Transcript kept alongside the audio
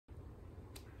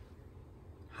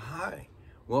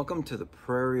Welcome to the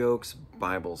Prairie Oaks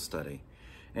Bible Study.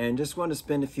 And just want to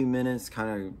spend a few minutes kind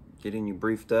of getting you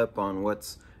briefed up on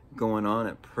what's going on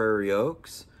at Prairie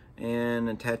Oaks and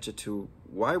attach it to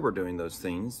why we're doing those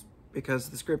things, because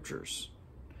of the scriptures.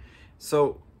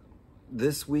 So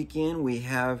this weekend we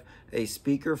have a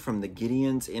speaker from the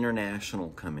Gideons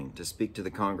International coming to speak to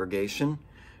the congregation.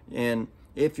 And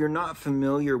if you're not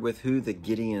familiar with who the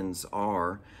Gideons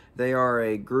are, they are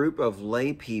a group of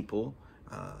lay people,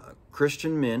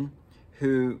 Christian men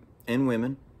and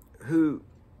women who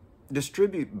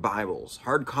distribute Bibles,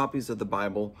 hard copies of the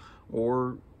Bible,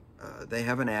 or they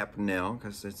have an app now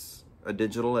because it's a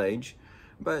digital age.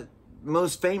 But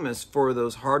most famous for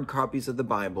those hard copies of the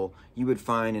Bible you would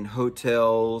find in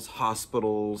hotels,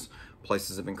 hospitals,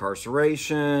 places of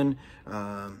incarceration,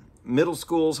 middle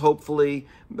schools, hopefully,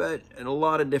 but in a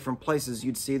lot of different places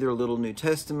you'd see their little New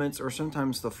Testaments or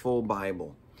sometimes the full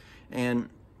Bible. And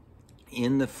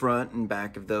in the front and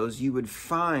back of those, you would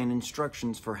find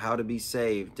instructions for how to be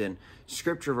saved and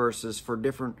scripture verses for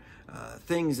different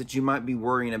things that you might be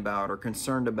worrying about or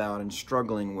concerned about and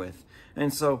struggling with.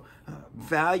 And so,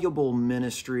 valuable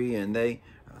ministry, and the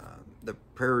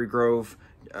Prairie Grove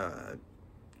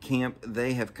camp,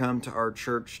 they have come to our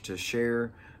church to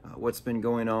share what's been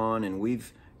going on, and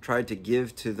we've tried to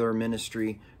give to their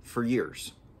ministry for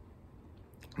years.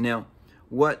 Now,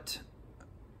 what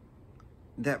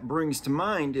that brings to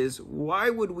mind is, why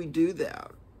would we do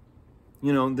that?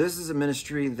 You know, this is a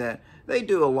ministry that they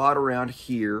do a lot around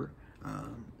here,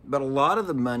 but a lot of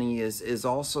the money is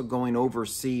also going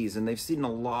overseas, and they've seen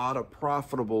a lot of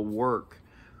profitable work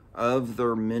of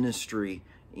their ministry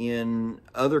in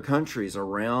other countries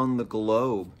around the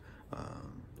globe,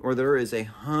 where there is a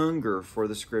hunger for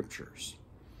the scriptures.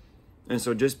 And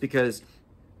so just because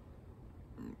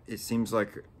it seems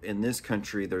like in this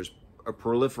country there's a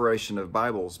proliferation of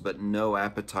Bibles but no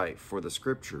appetite for the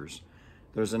scriptures,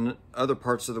 there's in other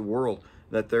parts of the world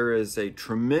that there is a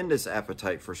tremendous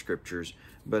appetite for scriptures,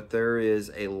 but there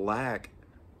is a lack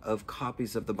of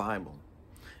copies of the Bible.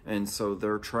 And so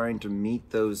they're trying to meet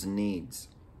those needs.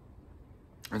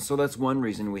 And so that's one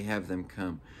reason we have them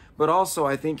come. But also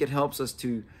I think it helps us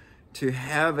to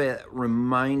have a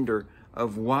reminder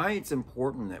of why it's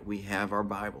important that we have our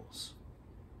Bibles.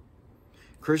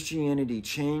 Christianity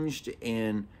changed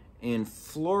and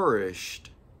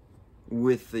flourished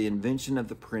with the invention of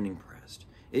the printing press.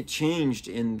 It changed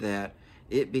in that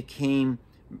it became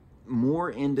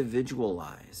more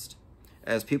individualized,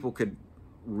 as people could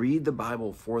read the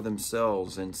Bible for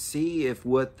themselves and see if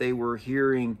what they were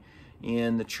hearing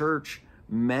in the church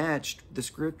matched the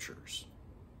scriptures.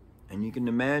 And you can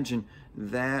imagine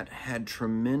that had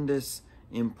tremendous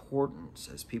importance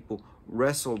as people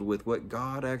wrestled with what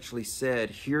God actually said,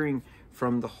 hearing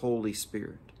from the Holy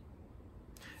Spirit.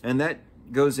 And that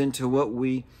goes into what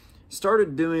we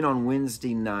started doing on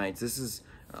Wednesday nights. This is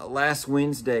last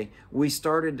Wednesday. We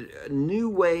started a new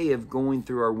way of going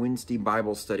through our Wednesday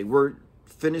Bible study. We're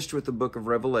finished with the book of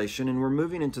Revelation, and we're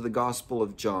moving into the Gospel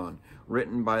of John,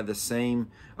 written by the same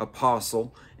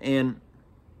apostle. And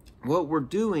what we're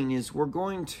doing is we're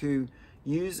going to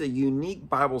use a unique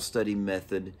Bible study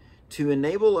method to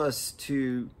enable us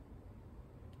to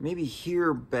maybe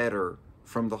hear better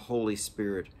from the Holy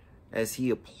Spirit as He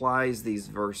applies these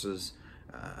verses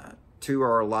to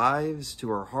our lives,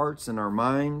 to our hearts and our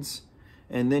minds,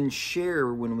 and then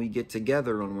share when we get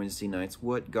together on Wednesday nights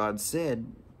what God said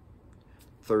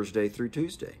Thursday through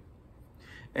Tuesday.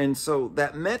 And so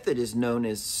that method is known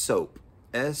as SOAP,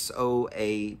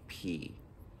 S-O-A-P.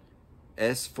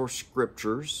 S for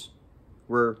scriptures,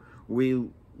 where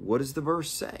what does the verse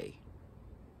say?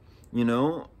 You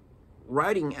know,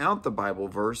 writing out the Bible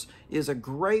verse is a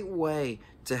great way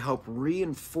to help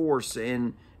reinforce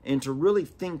and to really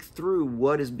think through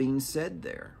what is being said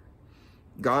there.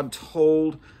 God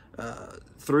told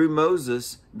through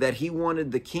Moses that He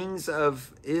wanted the kings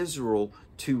of Israel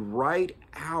to write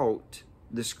out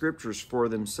the scriptures for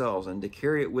themselves and to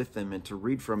carry it with them and to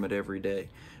read from it every day.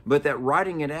 But that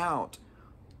writing it out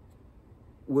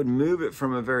would move it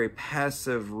from a very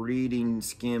passive reading,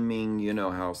 skimming, you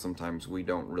know how sometimes we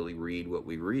don't really read what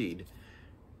we read,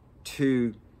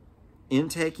 to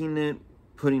intaking it,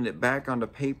 putting it back onto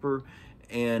paper,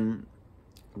 and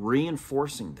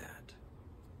reinforcing that.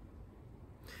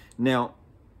 Now,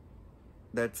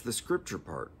 that's the scripture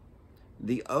part.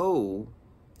 The O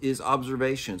is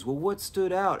observations. Well, what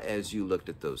stood out as you looked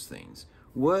at those things?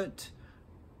 What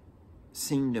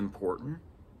seemed important?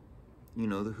 You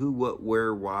know, the who, what,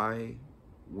 where, why,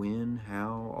 when,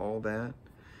 how, all that.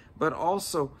 But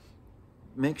also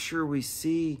make sure we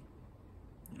see,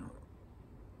 you know,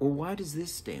 well, why does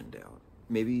this stand out?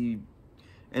 Maybe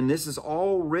And this is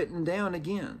all written down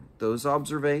again, those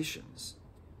observations.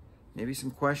 Maybe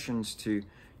some questions to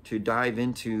dive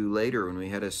into later when we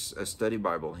had a study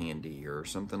Bible handy or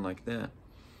something like that.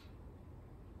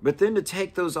 But then to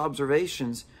take those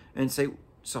observations and say,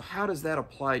 so how does that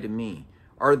apply to me?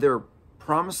 Are there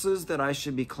promises that I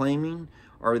should be claiming?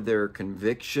 Are there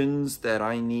convictions that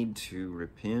I need to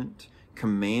repent?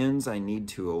 Commands I need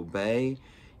to obey?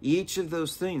 Each of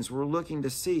those things we're looking to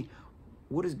see,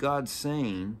 what is God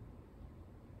saying?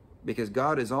 Because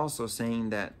God is also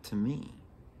saying that to me.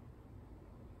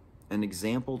 An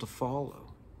example to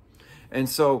follow. And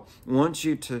so I want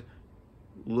you to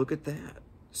look at that.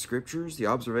 Scriptures, the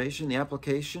observation, the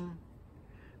application.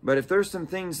 But if there's some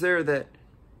things there that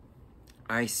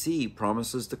I see,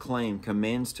 promises to claim,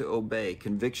 commands to obey,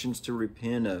 convictions to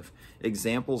repent of,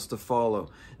 examples to follow,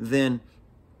 then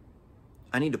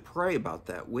I need to pray about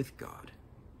that with God.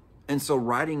 And so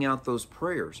writing out those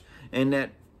prayers, and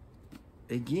that,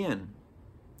 again,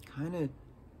 kind of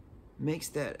makes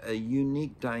that a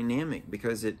unique dynamic,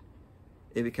 because it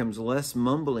becomes less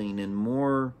mumbling and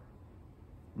more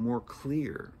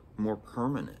clear, more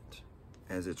permanent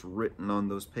as it's written on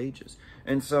those pages.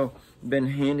 And so been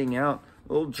handing out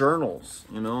little journals,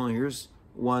 here's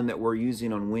one that we're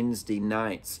using on Wednesday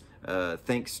nights.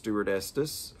 Thanks, Stuart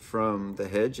Estes from The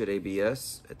Hedge at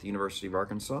ABS at the University of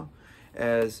Arkansas,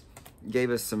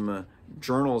 gave us some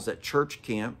journals at church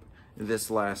camp this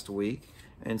last week.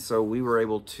 And so we were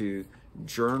able to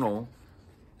journal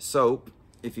SOAP,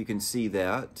 if you can see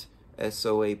that,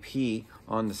 SOAP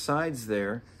on the sides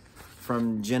there,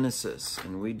 from Genesis.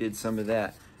 And we did some of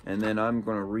that. And then I'm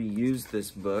going to reuse this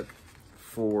book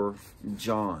for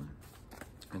John.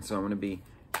 And so I'm going to be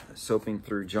soaping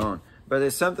through John. But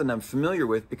it's something I'm familiar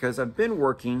with because I've been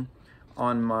working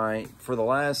on for the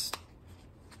last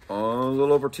a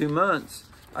little over 2 months,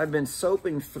 I've been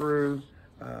soaping through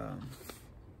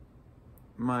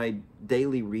my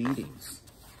daily readings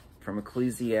from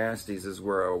Ecclesiastes is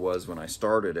where I was when I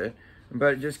started it.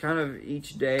 But just kind of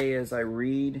each day as I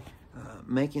read,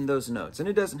 making those notes. And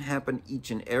it doesn't happen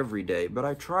each and every day, but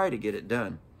I try to get it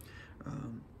done.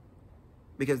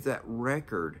 Because that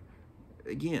record,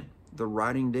 again, the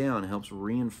writing down helps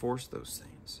reinforce those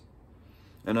things.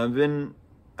 And I've been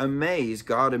amazed.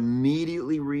 God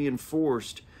immediately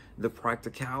reinforced the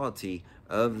practicality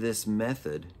of this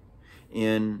method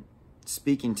in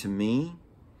speaking to me.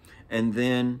 And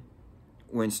then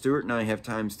when Stuart and I have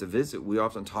times to visit, we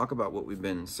often talk about what we've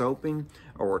been soaping,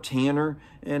 or Tanner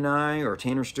and I, or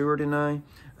Tanner Stewart and I.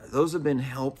 Those have been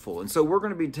helpful. And so we're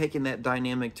going to be taking that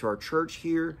dynamic to our church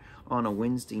here on a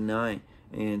Wednesday night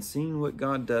and seeing what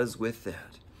God does with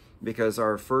that. Because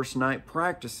our first night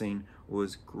practicing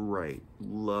was great.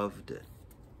 Loved it.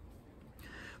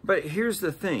 But here's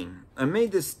the thing. I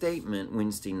made this statement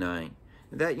Wednesday night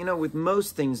that, with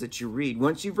most things that you read,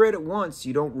 once you've read it once,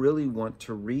 you don't really want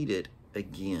to read it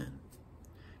again.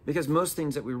 Because most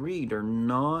things that we read are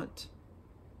not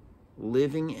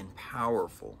living and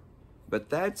powerful. But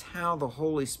that's how the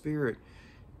Holy Spirit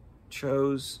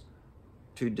chose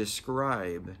to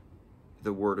describe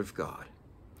the Word of God.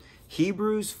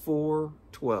 Hebrews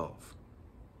 4:12.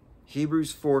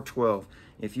 Hebrews 4:12.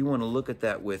 If you want to look at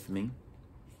that with me.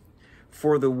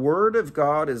 For the Word of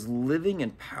God is living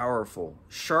and powerful,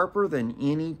 sharper than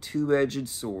any two-edged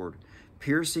sword,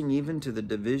 piercing even to the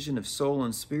division of soul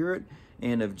and spirit,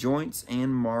 and of joints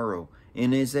and marrow,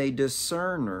 and is a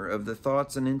discerner of the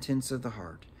thoughts and intents of the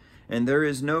heart. And there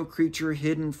is no creature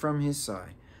hidden from his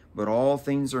sight, but all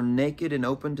things are naked and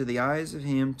open to the eyes of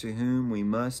him to whom we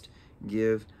must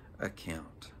give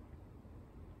account.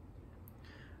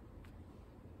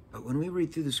 But when we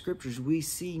read through the Scriptures, we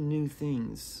see new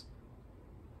things.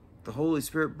 The Holy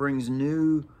Spirit brings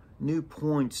new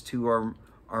points to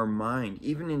our mind,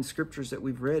 even in Scriptures that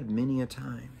we've read many a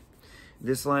time.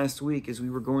 This last week, as we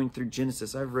were going through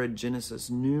Genesis, I've read Genesis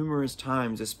numerous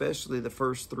times, especially the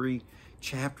first 3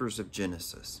 chapters of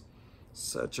Genesis.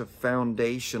 Such a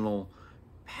foundational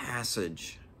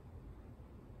passage.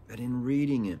 But in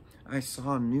reading it, I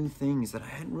saw new things that I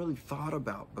hadn't really thought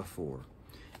about before,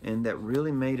 and that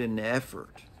really made an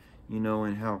effort,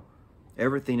 and how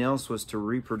everything else was to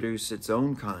reproduce its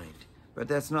own kind. But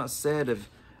that's not said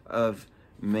of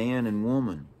man and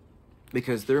woman,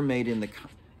 because they're made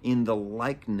in the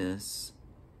likeness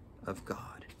of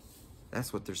God.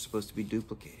 That's what they're supposed to be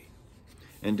duplicating.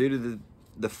 And due to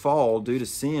the fall, due to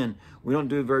sin, we don't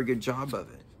do a very good job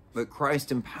of it. But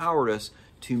Christ empowered us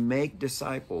to make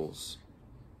disciples,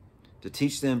 to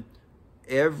teach them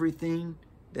everything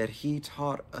that He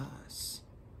taught us,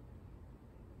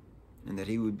 and that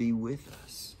He would be with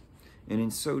us. And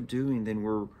in so doing, then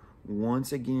we're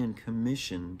once again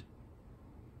commissioned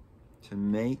to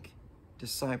make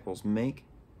disciples, make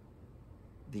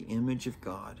the image of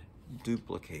God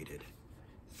duplicated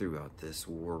throughout this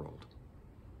world,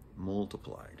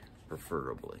 multiplied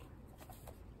preferably.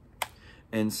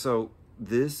 And so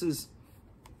this is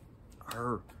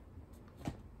our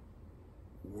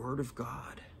Word of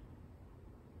God.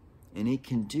 And it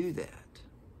can do that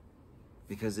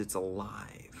because it's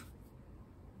alive,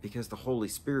 because the Holy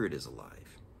Spirit is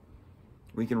alive.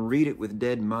 We can read it with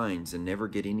dead minds and never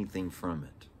get anything from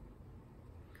it.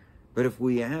 But if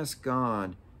we ask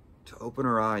God to open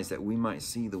our eyes that we might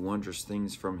see the wondrous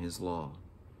things from His law,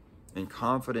 and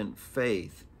confident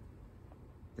faith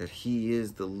that He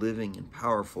is the living and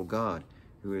powerful God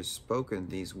who has spoken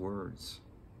these words,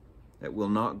 that will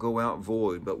not go out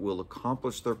void, but will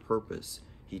accomplish their purpose,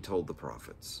 He told the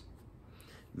prophets,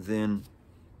 then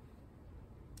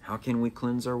how can we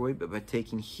cleanse our way? But by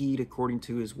taking heed according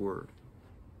to His word,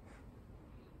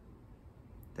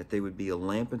 that they would be a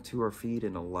lamp unto our feet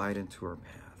and a light unto our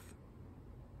path.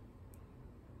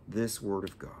 This Word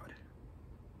of God,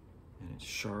 and it's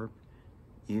sharp,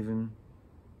 even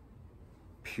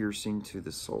piercing to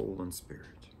the soul and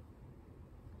spirit,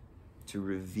 to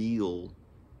reveal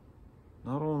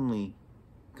not only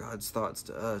God's thoughts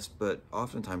to us, but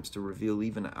oftentimes to reveal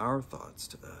even our thoughts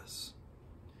to us,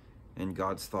 and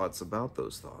God's thoughts about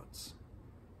those thoughts.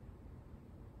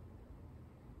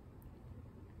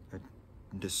 A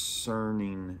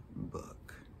discerning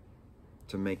book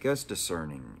to make us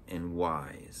discerning and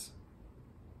wise,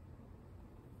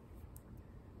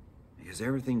 because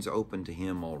everything's open to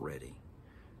Him already.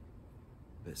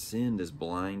 But sin has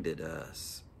blinded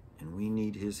us, and we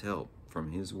need His help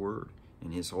from His Word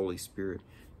and His Holy Spirit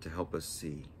to help us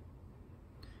see.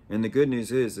 And the good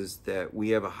news is that we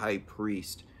have a high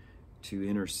priest to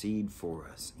intercede for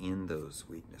us in those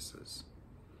weaknesses.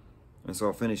 And so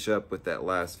I'll finish up with that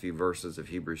last few verses of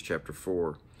Hebrews chapter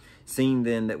 4. Seeing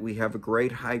then that we have a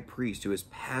great high priest who has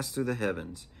passed through the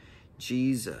heavens,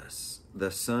 Jesus,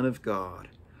 the Son of God,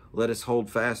 let us hold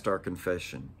fast our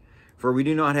confession. For we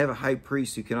do not have a high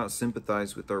priest who cannot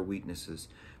sympathize with our weaknesses,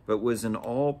 but was in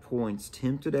all points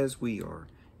tempted as we are,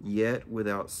 yet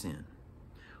without sin.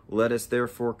 Let us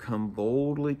therefore come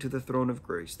boldly to the throne of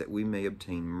grace, that we may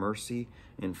obtain mercy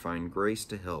and find grace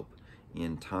to help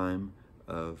in time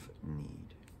of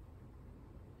need.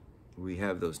 We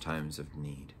have those times of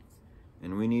need.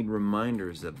 And we need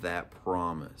reminders of that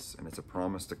promise. And it's a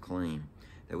promise to claim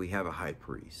that we have a high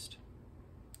priest.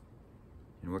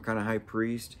 And what kind of high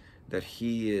priest? That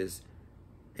He is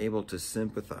able to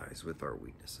sympathize with our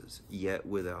weaknesses, yet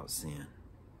without sin.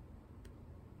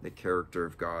 The character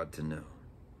of God to know.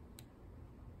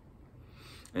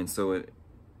 And so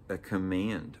a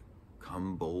command,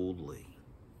 come boldly.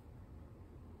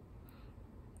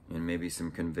 And maybe some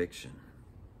conviction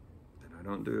that I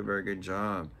don't do a very good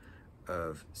job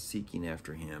of seeking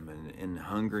after Him and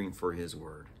hungering for His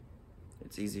word.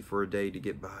 It's easy for a day to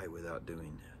get by without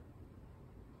doing that.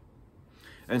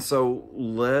 And so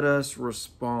let us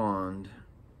respond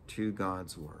to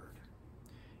God's word.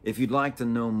 If you'd like to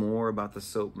know more about the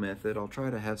SOAP method, I'll try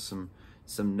to have some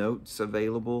notes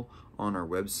available on our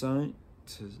website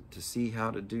to see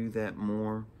how to do that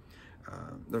more.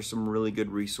 There's some really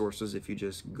good resources if you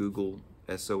just Google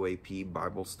SOAP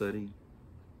Bible study.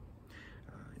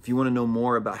 If you want to know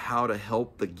more about how to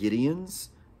help the Gideons,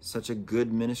 such a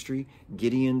good ministry,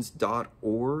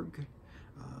 Gideons.org.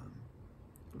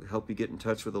 It'll help you get in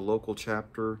touch with a local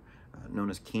chapter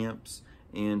known as camps,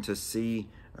 and to see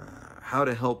how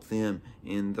to help them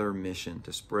in their mission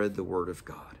to spread the Word of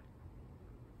God.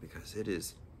 Because it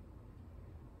is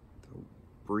the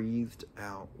breathed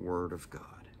out Word of God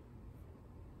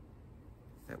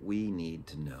that we need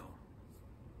to know.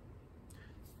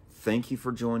 Thank you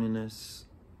for joining us.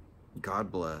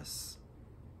 God bless.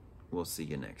 We'll see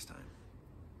you next time.